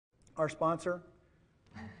our sponsor.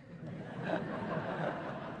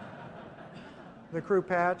 The crew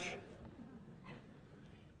patch.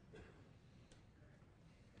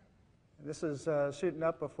 This is suiting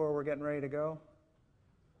up before we're getting ready to go.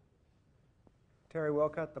 Terry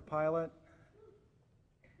Wilcutt, the pilot.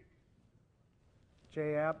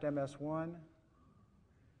 Jay Apt, MS1.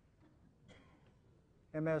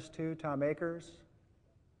 MS2, Tom Akers.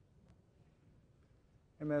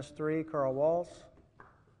 MS3, Carl Walz.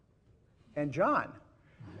 And John.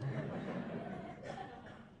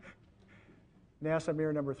 NASA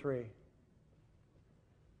mirror number 3.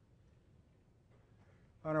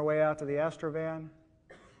 On our way out to the Astrovan.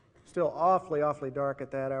 Still awfully, awfully dark at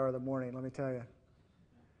that hour of the morning, let me tell you.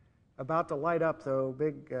 About to light up, though,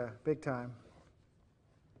 big time.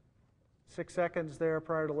 6 seconds there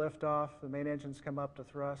prior to liftoff. The main engines come up to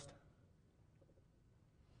thrust.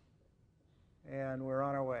 And we're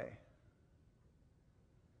on our way.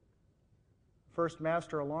 First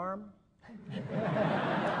master alarm.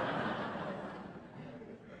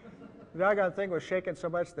 The doggone thing was shaking so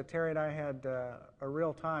much that Terry and I had a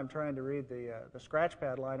real time trying to read the scratch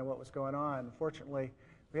pad line of what was going on. Fortunately,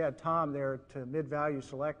 we had Tom there to mid-value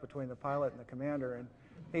select between the pilot and the commander, and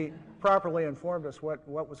he properly informed us what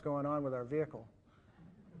was going on with our vehicle.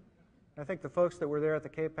 I think the folks that were there at the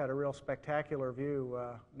Cape had a real spectacular view,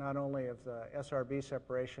 not only of the SRB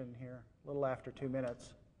separation here, a little after 2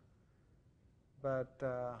 minutes, but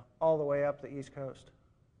all the way up the East Coast.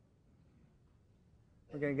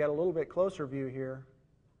 We're going to get a little bit closer view here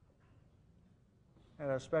and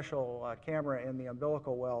a special camera in the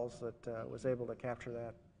umbilical wells that was able to capture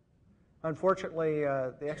that. Unfortunately,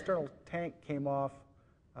 the external tank came off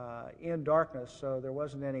in darkness, so there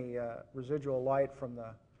wasn't any residual light from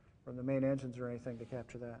the main engines or anything to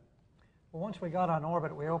capture that. Well, once we got on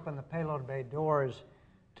orbit, we opened the payload bay doors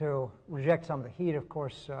to reject some of the heat, of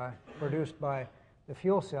course, produced by the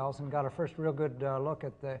fuel cells, and got our first real good look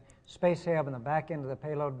at the space hab in the back end of the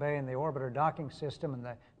payload bay and the orbiter docking system and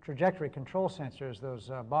the trajectory control sensors, those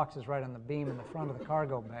boxes right on the beam in the front of the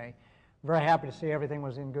cargo bay. Very happy to see everything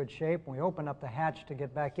was in good shape. We opened up the hatch to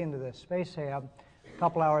get back into the space hab a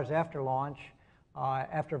couple hours after launch,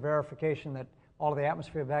 after verification that all of the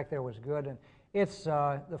atmosphere back there was good. And it's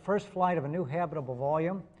the first flight of a new habitable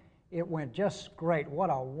volume. It went just great. What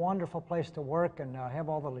a wonderful place to work and have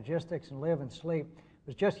all the logistics and live and sleep. It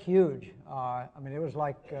was just huge. I mean, it was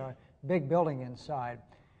like a big building inside.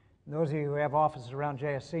 And those of you who have offices around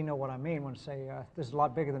JSC know what I mean when I say this is a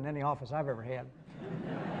lot bigger than any office I've ever had.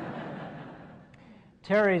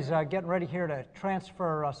 Terry's getting ready here to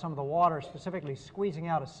transfer some of the water, specifically squeezing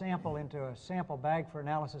out a sample into a sample bag for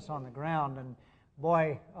analysis on the ground. And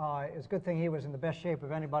boy, it's a good thing he was in the best shape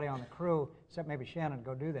of anybody on the crew, except maybe Shannon to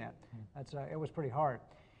go do that. It was pretty hard.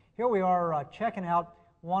 Here we are checking out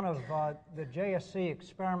one of the JSC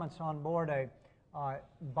experiments on board a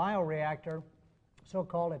bioreactor,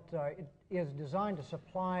 so-called. It is designed to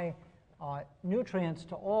supply nutrients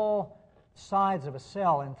to all sides of a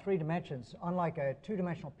cell in 3 dimensions. Unlike a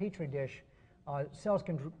 2-dimensional petri dish, cells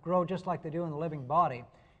can grow just like they do in the living body.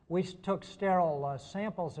 We took sterile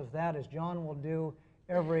samples of that, as John will do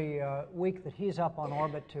every week that he's up on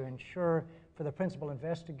orbit, to ensure for the principal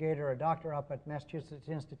investigator, a doctor up at Massachusetts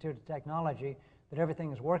Institute of Technology, that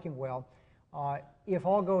everything is working well. If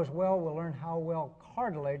all goes well, we'll learn how well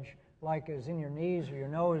cartilage, like is in your knees or your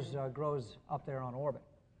nose, grows up there on orbit.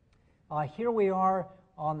 Here we are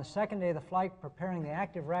on the second day of the flight, preparing the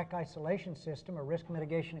active rack isolation system, a risk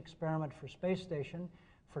mitigation experiment for space station,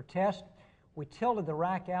 for test. We tilted the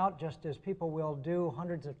rack out just as people will do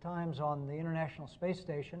hundreds of times on the International Space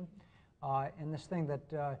Station. And this thing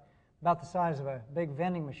that about the size of a big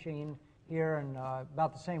vending machine here, and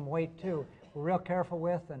about the same weight too, we're real careful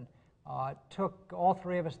with, and took all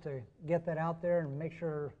 3 of us to get that out there and make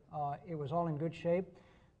sure it was all in good shape.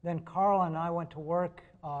 Then Carl and I went to work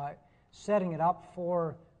setting it up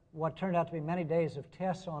for what turned out to be many days of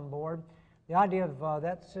tests on board. The idea of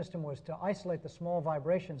that system was to isolate the small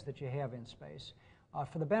vibrations that you have in space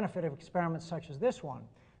for the benefit of experiments such as this one.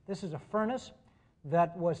 This is a furnace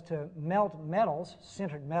that was to melt metals.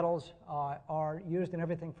 Sintered metals are used in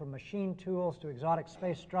everything from machine tools to exotic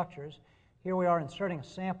space structures. Here we are inserting a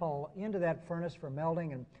sample into that furnace for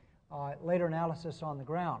melting and later analysis on the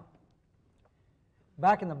ground.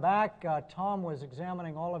 Back in the back, Tom was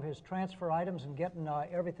examining all of his transfer items and getting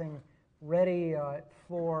everything ready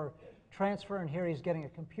for transfer, and here he's getting a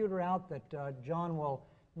computer out that John will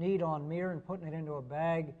need on Mir and putting it into a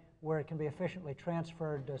bag where it can be efficiently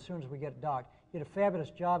transferred as soon as we get docked. He did a fabulous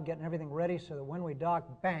job getting everything ready so that when we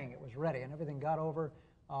docked, bang, it was ready, and everything got over.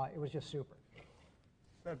 It was just super.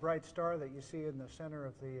 That bright star that you see in the center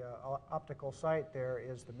of the optical site there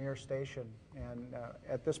is the Mir station. And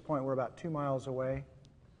at this point, we're about 2 miles away.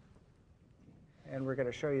 And we're going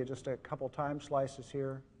to show you just a couple time slices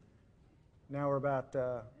here. Now we're about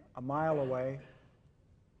a mile away.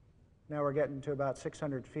 Now we're getting to about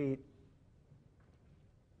 600 feet.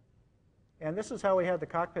 And this is how we had the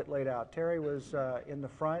cockpit laid out. Terry was in the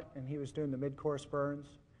front, and he was doing the mid-course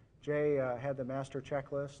burns. Jay had the master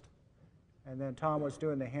checklist. And then Tom was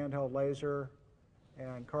doing the handheld laser,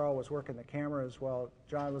 and Carl was working the camera as well.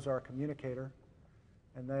 John was our communicator.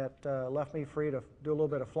 And that left me free to do a little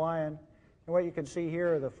bit of flying. And what you can see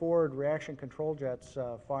here are the forward reaction control jets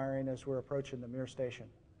firing as we're approaching the Mir station.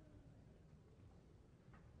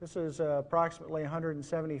 This is approximately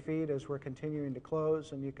 170 feet as we're continuing to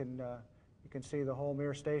close, and you can see the whole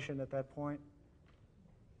Mir station at that point.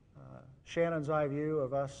 Shannon's eye view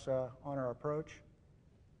of us on our approach.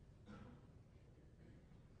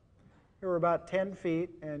 Here we're about 10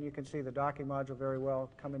 feet, and you can see the docking module very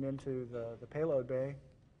well coming into the payload bay.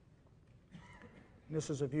 And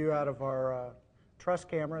this is a view out of our truss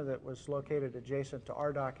camera that was located adjacent to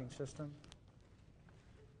our docking system.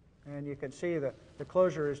 And you can see that the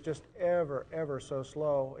closure is just ever so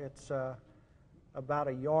slow. It's about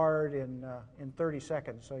a yard in 30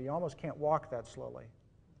 seconds, so you almost can't walk that slowly.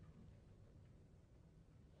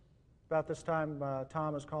 About this time,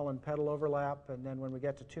 Tom is calling pedal overlap, and then when we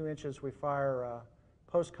get to 2 inches, we fire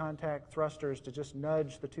post-contact thrusters to just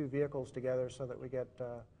nudge the two vehicles together so that we get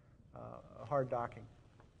a hard docking.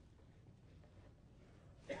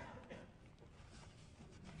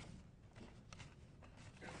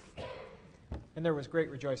 And there was great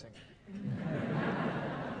rejoicing.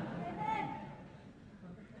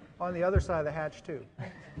 On the other side of the hatch, too.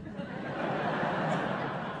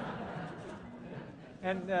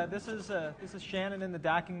 And this is Shannon in the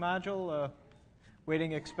docking module,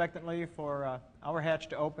 waiting expectantly for our hatch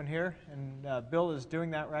to open here. And Bill is doing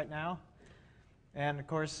that right now. And of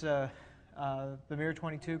course, the Mir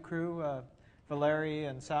 22 crew, Valerie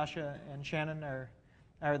and Sasha and Shannon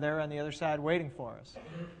are there on the other side waiting for us.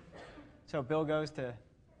 So Bill goes to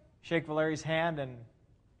shake Valerie's hand and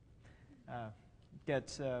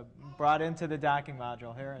gets brought into the docking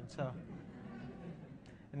module here.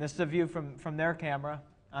 And this is a view from their camera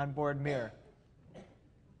on board Mir.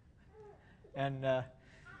 And of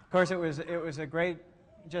course, it was a great,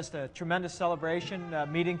 just a tremendous celebration,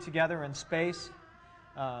 meeting together in space.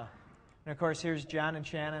 And of course, here's John and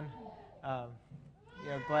Shannon.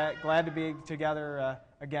 Glad to be together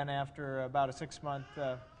again after about a 6-month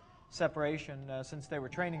separation since they were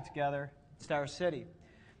training together at Star City.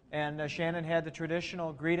 And Shannon had the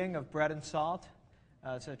traditional greeting of bread and salt.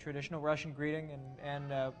 It's a traditional Russian greeting,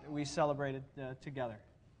 and we celebrated together.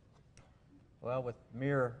 Well, with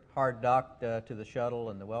Mir hard docked to the shuttle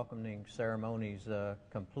and the welcoming ceremonies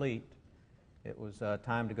complete, it was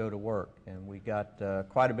time to go to work, and we got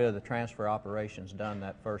quite a bit of the transfer operations done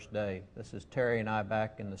that first day. This is Terry and I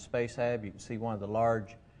back in the space hab. You can see one of the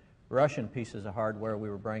large Russian pieces of hardware we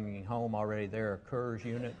were bringing home already there, a Akers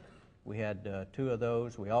unit. We had 2 of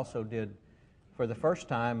those. We also did, for the first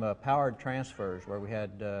time, powered transfers where we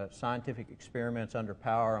had scientific experiments under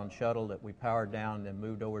power on Shuttle that we powered down and then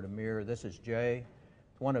moved over to Mir. This is Jay,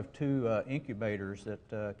 one of 2 incubators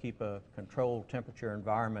that keep a controlled temperature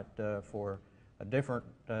environment for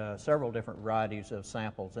several different varieties of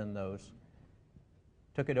samples in those.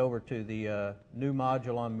 Took it over to the new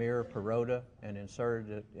module on Mir, Peroda, and inserted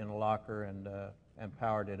it in a locker and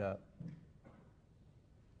powered it up.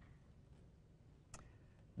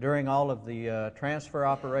 During all of the transfer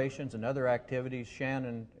operations and other activities,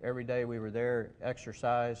 Shannon, every day we were there,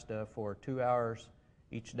 exercised for 2 hours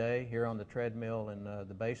each day here on the treadmill in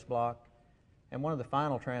the base block. And one of the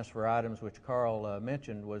final transfer items, which Carl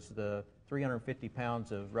mentioned, was the 350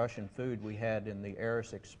 pounds of Russian food we had in the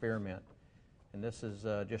RSA experiment. And this is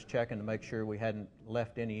just checking to make sure we hadn't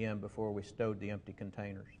left any in before we stowed the empty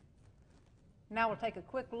containers. Now we'll take a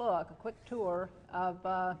quick tour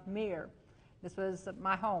of Mir. This was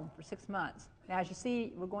my home for 6 months. Now, as you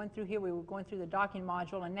see, we're going through here. We were going through the docking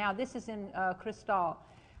module, and now this is in Crystal.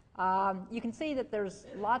 You can see that there's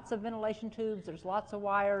lots of ventilation tubes, there's lots of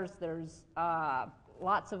wires, there's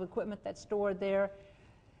lots of equipment that's stored there,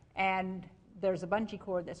 and there's a bungee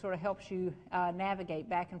cord that sort of helps you navigate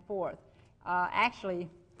back and forth. First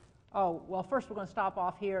we're going to stop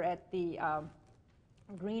off here at the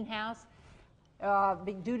greenhouse.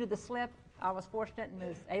 Due to the slip, I was fortunate and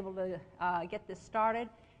was able to get this started,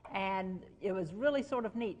 and it was really sort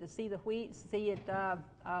of neat to see the wheat, see it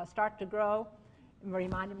start to grow. It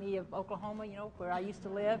reminded me of Oklahoma, where I used to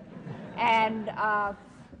live. And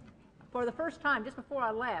For the first time, just before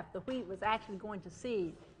I left, the wheat was actually going to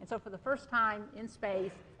seed. And so for the first time in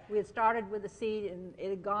space, we had started with the seed and it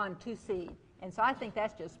had gone to seed. And so I think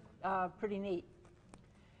that's just pretty neat.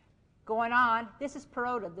 Going on, this is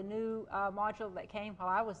Perota, the new module that came while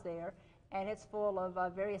I was there. And it's full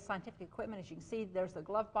of various scientific equipment. As you can see, there's the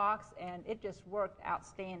glove box, and it just worked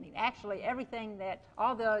outstanding. Actually,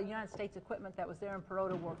 all the United States equipment that was there in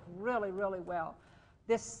Perota worked really, really well.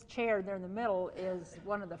 This chair there in the middle is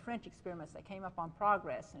one of the French experiments that came up on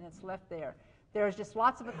Progress, and it's left there. There's just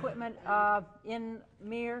lots of equipment in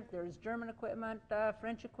Mir. There's German equipment,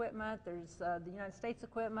 French equipment, there's the United States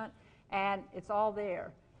equipment, and it's all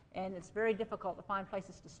there. And it's very difficult to find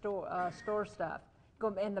places to store stuff.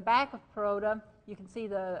 In the back of Perota, you can see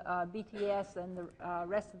the BTS and the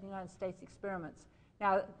rest of the United States experiments.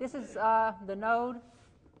 Now, this is the node,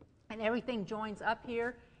 and everything joins up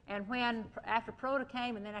here. And after Perota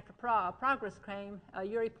came and then after Progress came,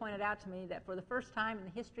 Yuri pointed out to me that for the first time in the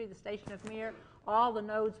history of the station of Mir, all the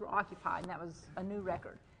nodes were occupied, and that was a new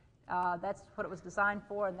record. That's what it was designed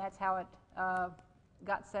for, and that's how it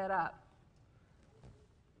got set up.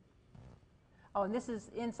 Oh, and this is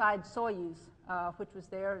inside Soyuz, which was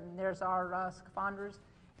there, and there's our scaphanders.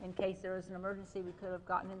 In case there was an emergency, we could have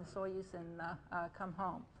gotten in the Soyuz and come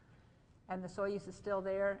home. And the Soyuz is still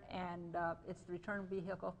there, and it's the return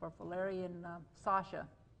vehicle for Valery and Sasha.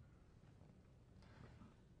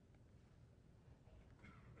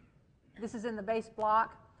 This is in the base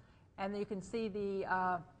block, and you can see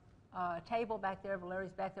the table back there.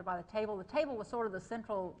 Valery's back there by the table. The table was sort of the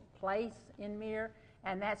central place in Mir,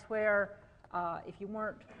 and that's where if you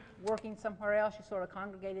weren't working somewhere else, you sort of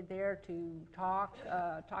congregated there to talk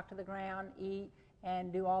to the ground, eat,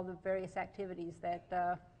 and do all the various activities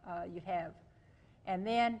that you'd have. And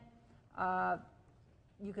then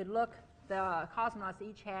you could look, the cosmonauts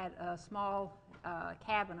each had a small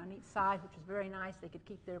cabin on each side, which was very nice. They could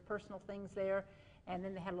keep their personal things there, and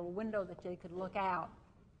then they had a little window that they could look out.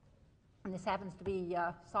 And this happens to be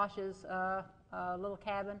Sasha's little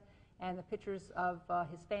cabin, and the pictures of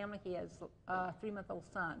his family. He has a 3-month-old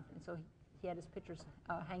son, and so he had his pictures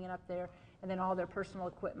hanging up there. And then all their personal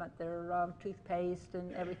equipment, their toothpaste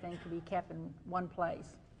and everything could be kept in one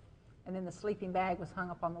place. And then the sleeping bag was hung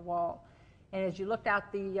up on the wall. And as you looked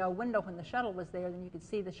out the window when the shuttle was there, then you could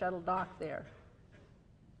see the shuttle dock there.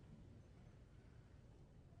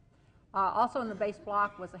 Also in the base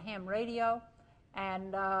block was a ham radio,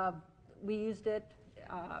 and we used it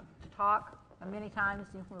to talk many times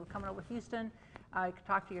when we were coming over Houston. You could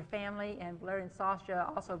talk to your family, and Valery and Sasha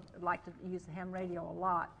also liked to use the ham radio a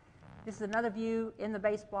lot. This is another view in the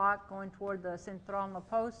base block going toward the Centralna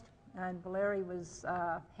post, and Valery was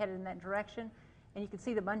headed in that direction. And you can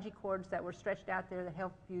see the bungee cords that were stretched out there that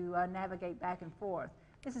help you navigate back and forth.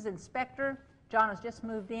 This is Inspector. John has just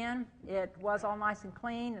moved in. It was all nice and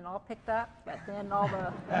clean and all picked up, but then all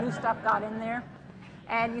the new stuff got in there.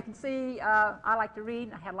 And you can see I like to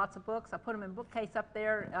read. I had lots of books. I put them in a bookcase up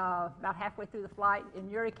there about halfway through the flight.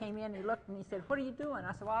 And Yuri came in, he looked, and he said, "What are you doing?"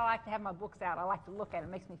 I said, "Well, I like to have my books out. I like to look at it. It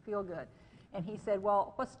makes me feel good." And he said,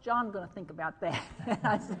 "Well, what's John going to think about that?" And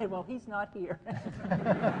I said, "Well, he's not here."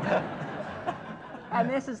 And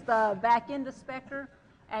this is the back end of Spectre.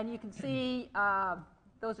 And you can see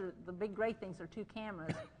those are the big gray things are 2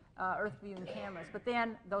 cameras. Earth viewing cameras. But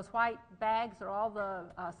then those white bags are all the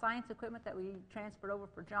science equipment that we transferred over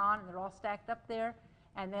for John, and they're all stacked up there.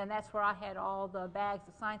 And then that's where I had all the bags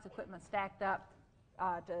of science equipment stacked up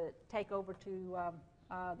to take over to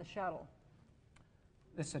the shuttle.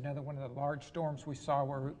 This is another one of the large storms we saw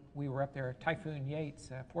where we were up there, Typhoon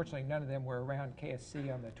Yates. Fortunately, none of them were around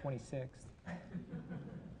KSC on the 26th.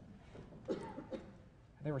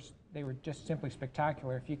 They were just simply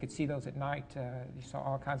spectacular. If you could see those at night, you saw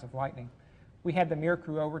all kinds of lightning. We had the Mir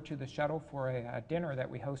crew over to the shuttle for a dinner that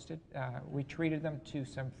we hosted. We treated them to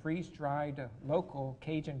some freeze-dried local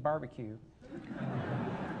Cajun barbecue.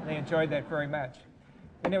 They enjoyed that very much.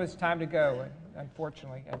 And it was time to go,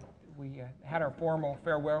 unfortunately. We had our formal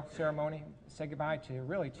farewell ceremony, said goodbye to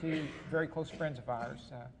really 2 very close friends of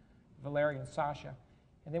ours, Valery and Sasha.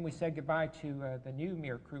 And then we said goodbye to the new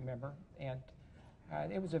Mir crew member. And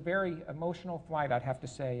it was a very emotional flight, I'd have to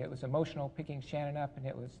say. It was emotional picking Shannon up, and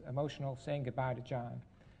it was emotional saying goodbye to John.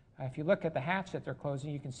 If you look at the hatch that they're closing,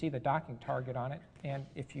 you can see the docking target on it. And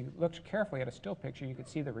if you looked carefully at a still picture, you could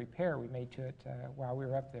see the repair we made to it while we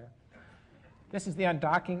were up there. This is the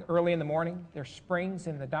undocking early in the morning. There's springs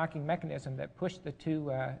in the docking mechanism that push the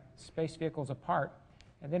 2 space vehicles apart.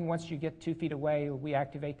 And then once you get 2 feet away, we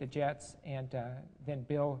activate the jets, and then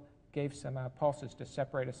Bill gave some pulses to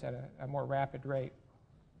separate us at a more rapid rate.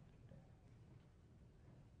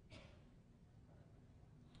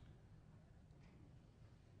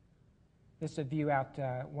 This is a view out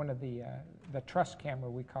one of the truss camera,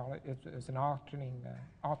 we call it. It's an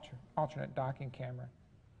alternate docking camera.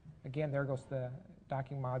 Again, there goes the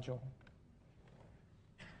docking module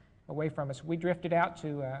away from us. We drifted out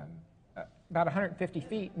to about 150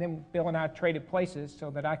 feet, and then Bill and I traded places so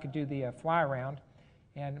that I could do the fly around.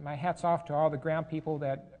 And my hat's off to all the ground people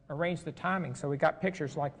that arranged the timing, so we got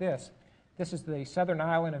pictures like this. This is the southern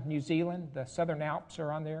island of New Zealand. The Southern Alps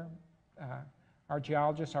are on there. Our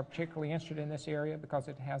geologists are particularly interested in this area because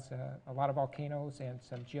it has a lot of volcanoes and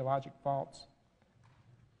some geologic faults.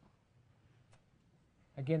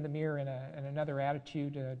 Again, the mirror in another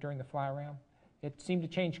attitude during the fly around. It seemed to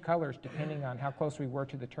change colors depending on how close we were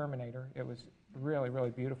to the terminator. It was really, really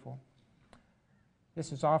beautiful.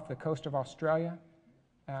 This is off the coast of Australia,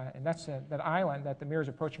 and that's that island that the mirror is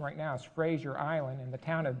approaching right now is Fraser Island, and the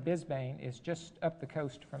town of Brisbane is just up the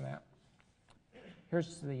coast from that.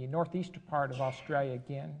 Here's the northeastern part of Australia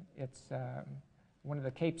again. It's one of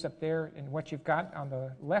the capes up there, and what you've got on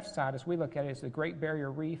the left side as we look at it is the Great Barrier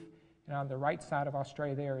Reef, and on the right side of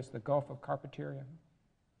Australia there is the Gulf of Carpentaria.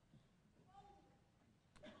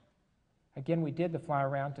 Again, we did the fly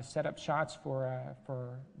around to set up shots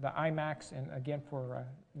for the IMAX and again for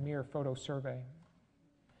mirror photo survey.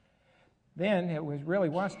 Then it really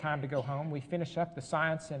was time to go home. We finished up the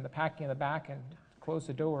science and the packing in the back and closed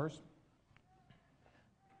the doors.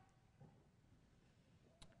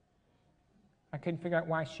 I couldn't figure out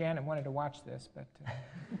why Shannon wanted to watch this, but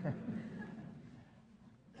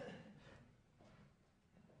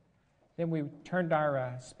then we turned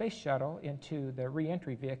our space shuttle into the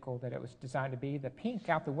re-entry vehicle that it was designed to be. The pink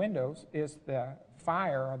out the windows is the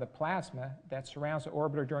fire or the plasma that surrounds the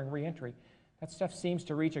orbiter during re-entry. That stuff seems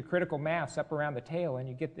to reach a critical mass up around the tail, and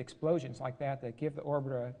you get the explosions like that that give the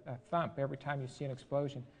orbiter a thump every time you see an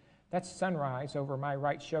explosion. That's sunrise over my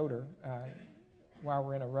right shoulder while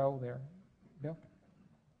we're in a row there. Bill?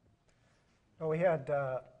 Well, we had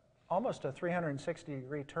almost a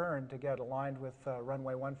 360-degree turn to get aligned with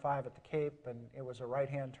runway 15 at the Cape, and it was a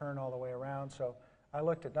right-hand turn all the way around. So I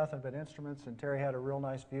looked at nothing but instruments, and Terry had a real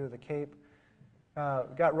nice view of the Cape.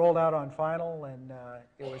 Got rolled out on final, and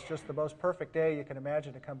it was just the most perfect day you can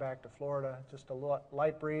imagine to come back to Florida. Just a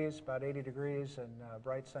light breeze, about 80 degrees, and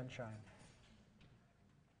bright sunshine.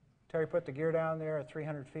 Terry put the gear down there at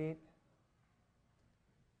 300 feet.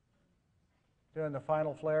 Doing the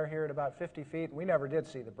final flare here at about 50 feet. We never did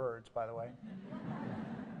see the birds, by the way. And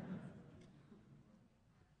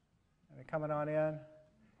they're coming on in.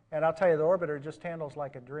 And I'll tell you, the orbiter just handles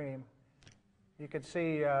like a dream. You can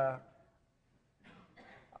see a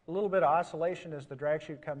little bit of oscillation as the drag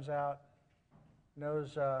chute comes out.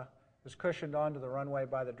 Nose is cushioned onto the runway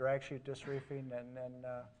by the drag chute disreefing, and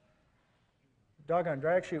doggone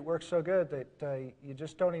drag chute works so good that you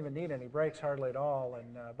just don't even need any brakes hardly at all,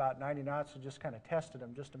 and about 90 knots we just kind of tested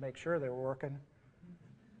them just to make sure they were working.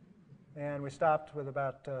 And we stopped with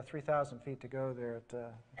about 3,000 feet to go there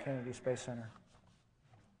at Kennedy Space Center.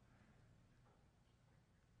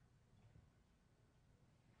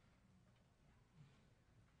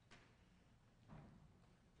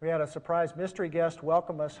 We had a surprise mystery guest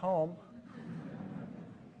welcome us home.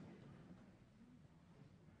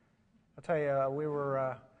 I'll tell you, we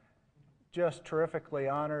were just terrifically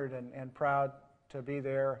honored and proud to be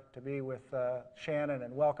there, to be with Shannon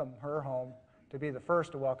and welcome her home, to be the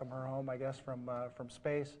first to welcome her home, I guess, from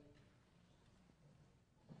space.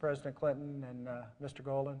 President Clinton and Mr.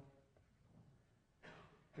 Golden.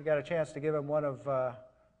 We got a chance to give him one of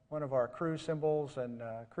our crew symbols and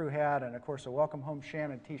crew hat, and of course a Welcome Home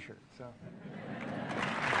Shannon T-shirt. So.